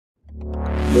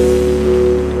Hey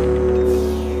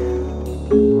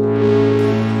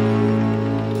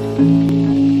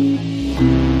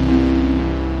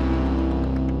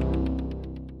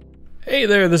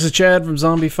there, this is Chad from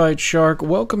Zombie Fight Shark.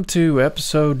 Welcome to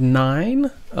episode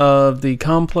 9 of the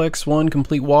Complex-1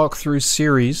 Complete Walkthrough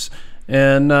series.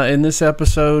 And in this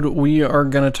episode, we are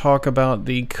going to talk about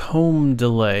the comb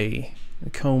delay.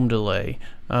 Which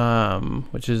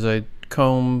is a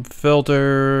comb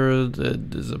filter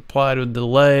that is applied with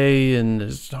delay, and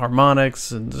there's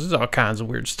harmonics, and there's all kinds of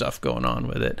weird stuff going on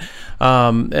with it.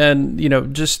 And, you know,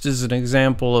 just as an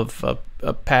example of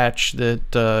a patch that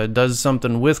does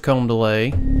something with comb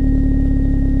delay.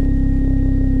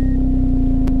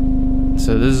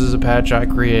 So this is a patch I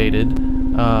created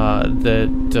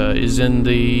that is in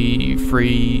the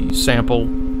free sample,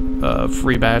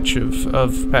 free batch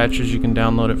of patches. You can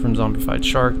download it from Zombie Fight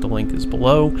Shark. The link is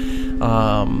below.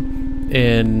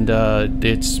 And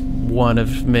it's one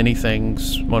of many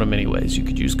things, one of many ways you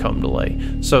could use comb delay.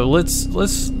 So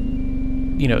let's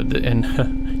you know,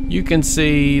 and you can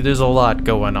see there's a lot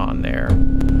going on there.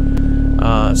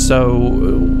 So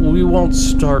we won't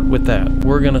start with that.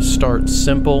 We're going to start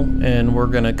simple, and we're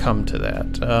going to come to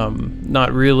that.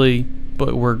 Not really,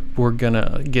 but we're going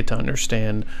to get to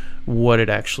understand what it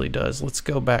actually does. Let's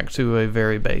go back to a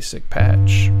very basic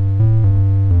patch.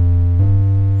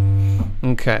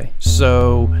 Okay,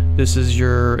 so this is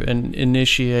your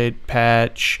initiate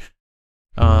patch.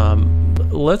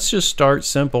 Let's just start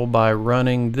simple by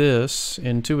running this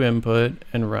into input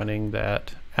and running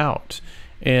that out.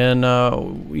 And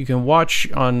you can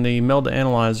watch on the Melda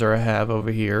analyzer I have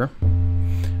over here.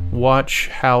 Watch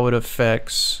how it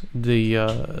affects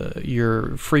the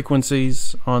your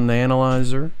frequencies on the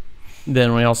analyzer.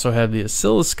 Then we also have the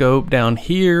oscilloscope down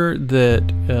here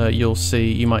that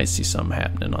you might see something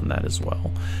happening on that as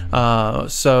well.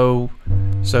 So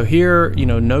here, you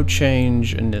know, no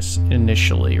change in this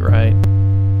initially, right?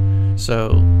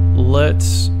 So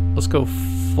let's go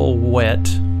full wet,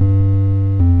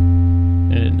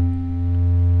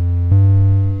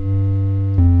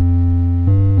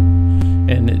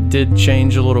 and it did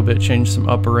change a little bit, change some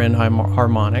upper end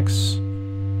harmonics.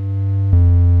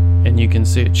 And you can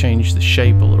see it changed the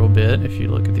shape a little bit if you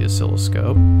look at the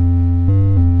oscilloscope.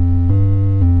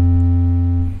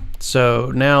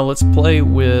 So now let's play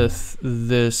with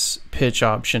this pitch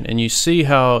option, and you see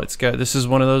how it's got, this is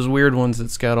one of those weird ones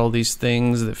that's got all these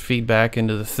things that feed back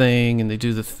into the thing, and they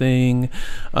do the thing.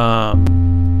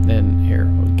 And here,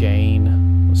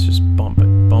 gain, let's just bump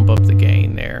up the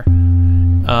gain there.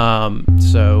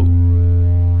 So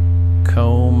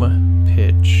comb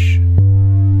pitch.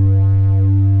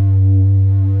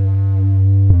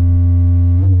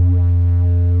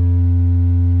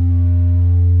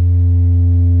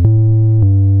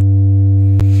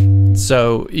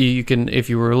 So you can, if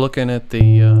you were looking at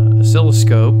the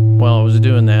oscilloscope while I was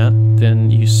doing that,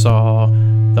 then you saw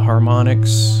the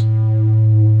harmonics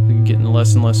getting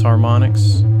less and less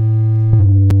harmonics.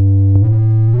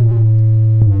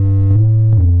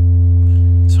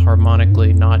 It's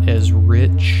harmonically not as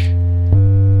rich,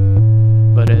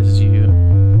 but as you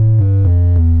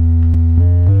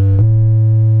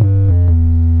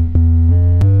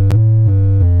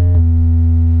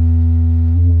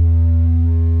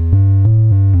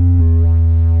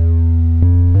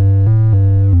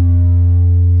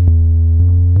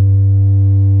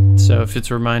So if it's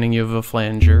reminding you of a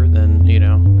flanger, then, you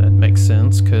know, that makes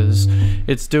sense, because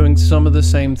it's doing some of the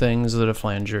same things that a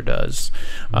flanger does.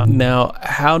 Now,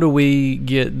 how do we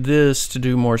get this to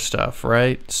do more stuff,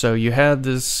 right? So you have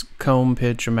this comb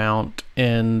pitch amount,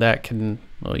 and that can,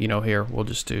 well, you know, here, we'll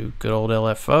just do good old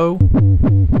LFO.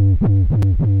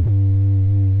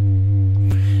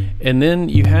 And then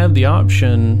you have the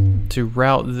option to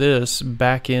route this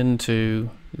back into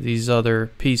these other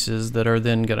pieces that are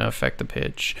then going to affect the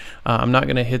pitch. I'm not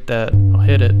going to hit that, I'll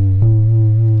hit it,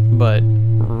 but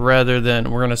rather than,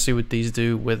 we're going to see what these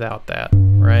do without that,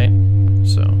 right?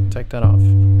 So take that off.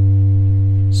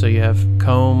 So you have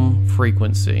comb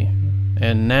frequency,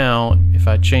 and now if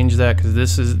I change that, because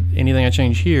this is, anything I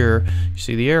change here, you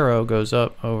see the arrow goes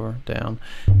up, over, down,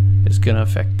 it's going to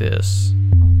affect this.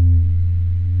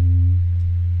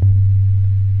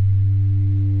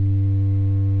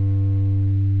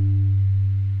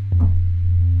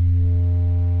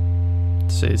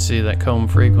 So you see that comb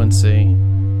frequency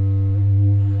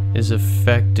is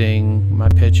affecting my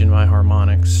pitch and my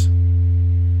harmonics.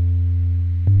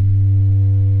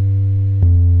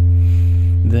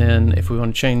 Then if we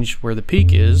want to change where the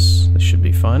peak is, this should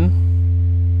be fun.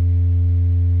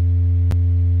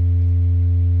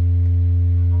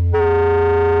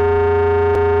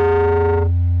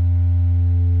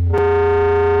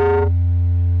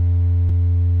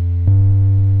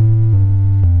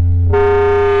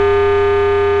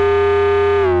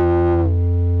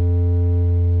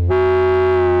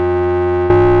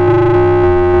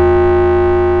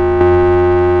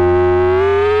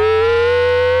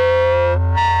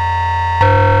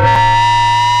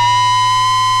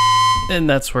 And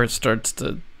that's where it starts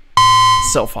to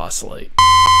self-oscillate.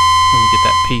 When you get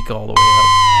that peak all the way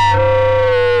up.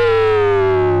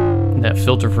 And that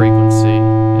filter frequency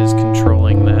is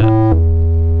controlling that.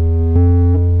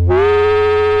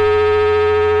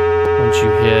 Once you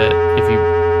hit, if you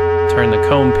turn the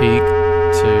comb peak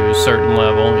to a certain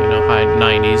level, you know, high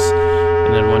 90s,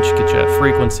 and then once you get that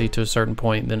frequency to a certain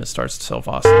point, then it starts to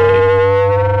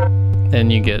self-oscillate. And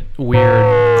you get weird,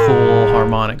 cool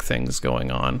harmonic things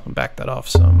going on. I'll back that off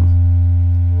some.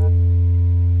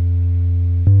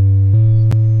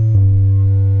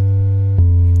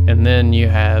 And then you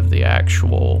have the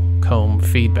actual comb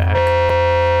feedback.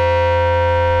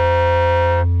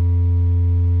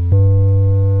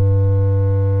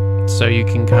 So you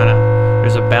can kind of,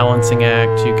 there's a balancing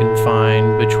act you can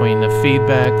find between the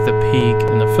feedback, the peak,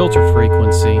 and the filter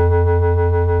frequency.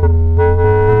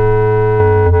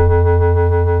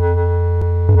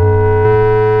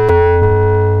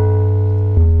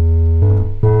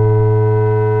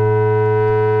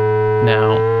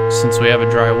 Now, since we have a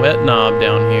dry wet knob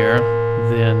down here,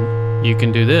 then you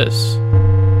can do this.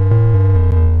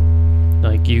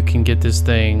 Like, you can get this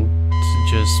thing to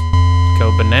just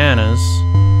go bananas,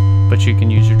 but you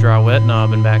can use your dry wet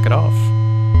knob and back it off.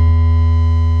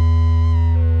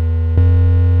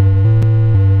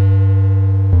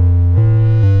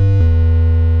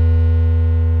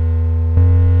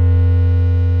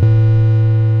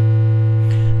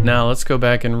 Now let's go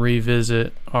back and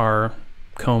revisit our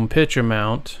comb pitch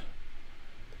amount.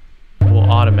 We'll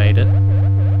automate it.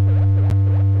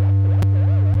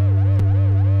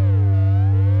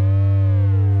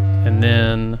 And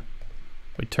then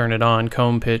we turn it on,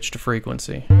 comb pitch to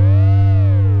frequency.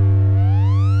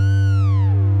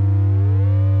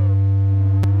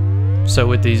 So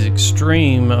with these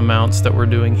extreme amounts that we're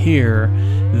doing here,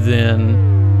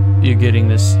 then you're getting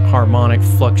this harmonic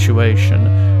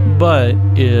fluctuation. But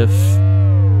if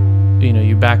you know,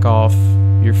 you back off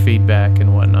your feedback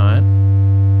and whatnot,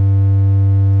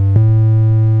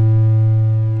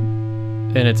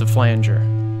 and it's a flanger.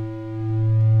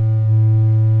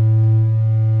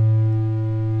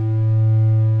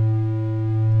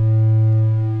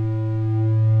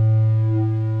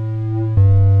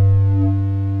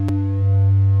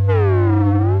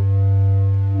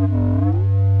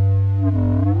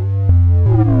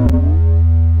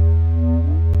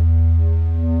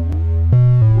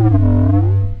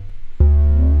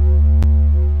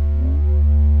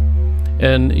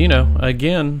 And, you know,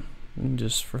 again,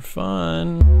 just for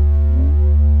fun,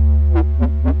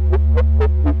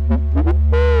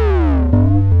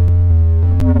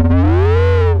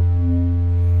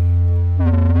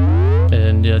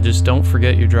 and just don't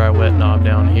forget your dry wet knob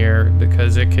down here,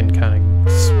 because it can kind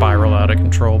of spiral out of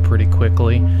control pretty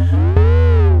quickly.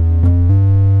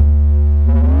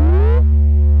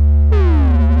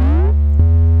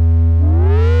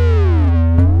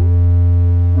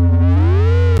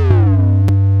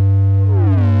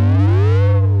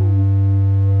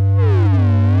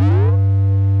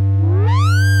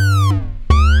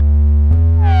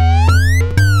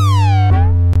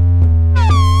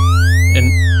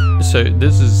 So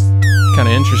this is kind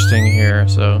of interesting here.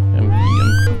 So I'm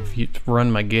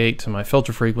run my gate to my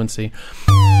filter frequency,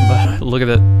 but look at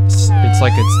that. It's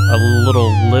like it's a little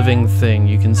living thing.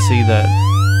 You can see that.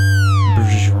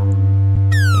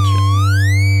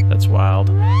 That's wild.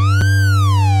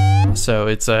 So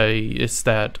it's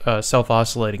that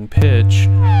self-oscillating pitch,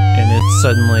 and it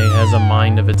suddenly has a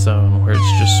mind of its own, where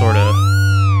it's just sort of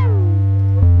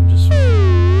just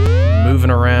moving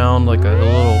around like a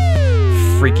little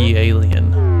freaky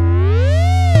alien.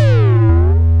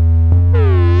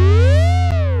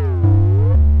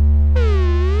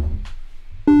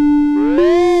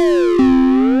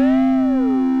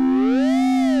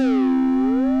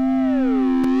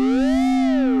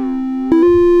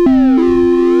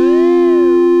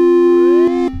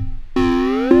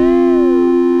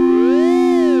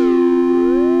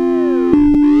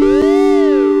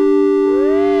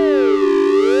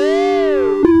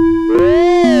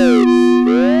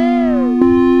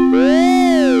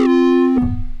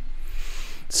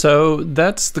 So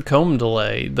that's the comb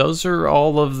delay. Those are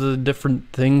all of the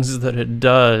different things that it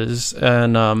does,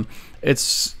 and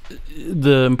it's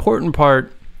the important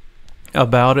part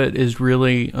about it is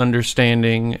really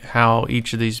understanding how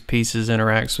each of these pieces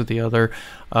interacts with the other,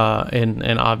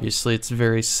 and obviously it's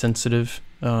very sensitive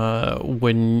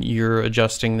when you're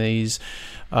adjusting these.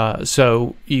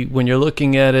 So when you're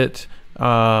looking at it,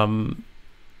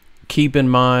 keep in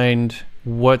mind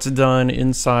what's done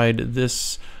inside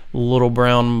this little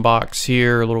brown box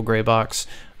here, little gray box,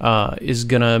 is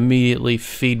gonna immediately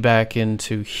feed back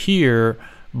into here,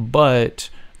 but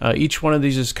Each one of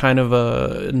these is kind of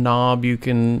a knob you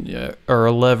can, or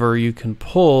a lever you can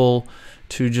pull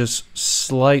to just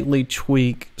slightly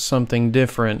tweak something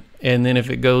different. And then if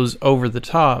it goes over the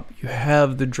top, you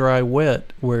have the dry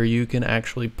wet where you can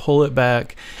actually pull it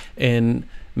back and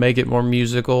make it more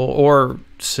musical, or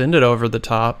send it over the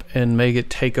top and make it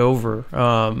take over,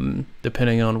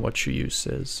 depending on what your use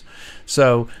is.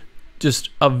 So just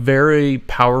a very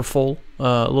powerful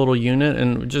little unit,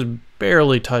 and just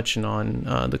barely touching on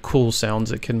the cool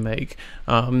sounds it can make.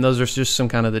 Those are just some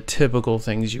kind of the typical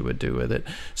things you would do with it.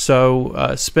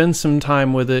 So spend some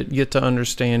time with it, get to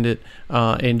understand it,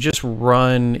 and just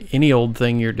run any old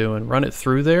thing you're doing. Run it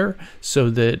through there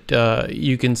so that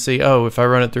you can see, oh, if I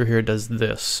run it through here, it does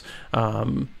this.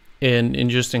 And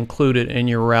just include it in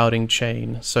your routing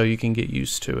chain so you can get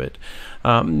used to it.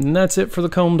 And that's it for the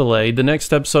comb delay. The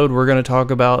next episode, we're going to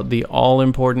talk about the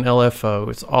all-important LFO.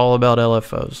 It's all about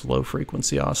LFOs, low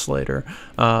frequency oscillator.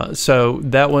 So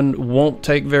that one won't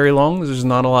take very long. There's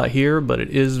not a lot here, but it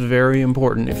is very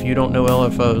important. If you don't know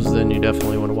LFOs, then you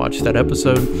definitely want to watch that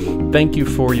episode. Thank you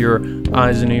for your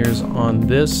eyes and ears on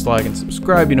this. Like and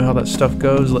subscribe. You know how that stuff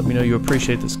goes. Let me know you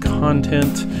appreciate this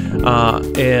content.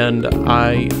 And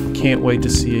I can't wait to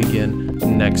see you again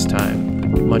next time.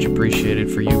 Much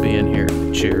appreciated for you being here.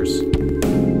 Cheers.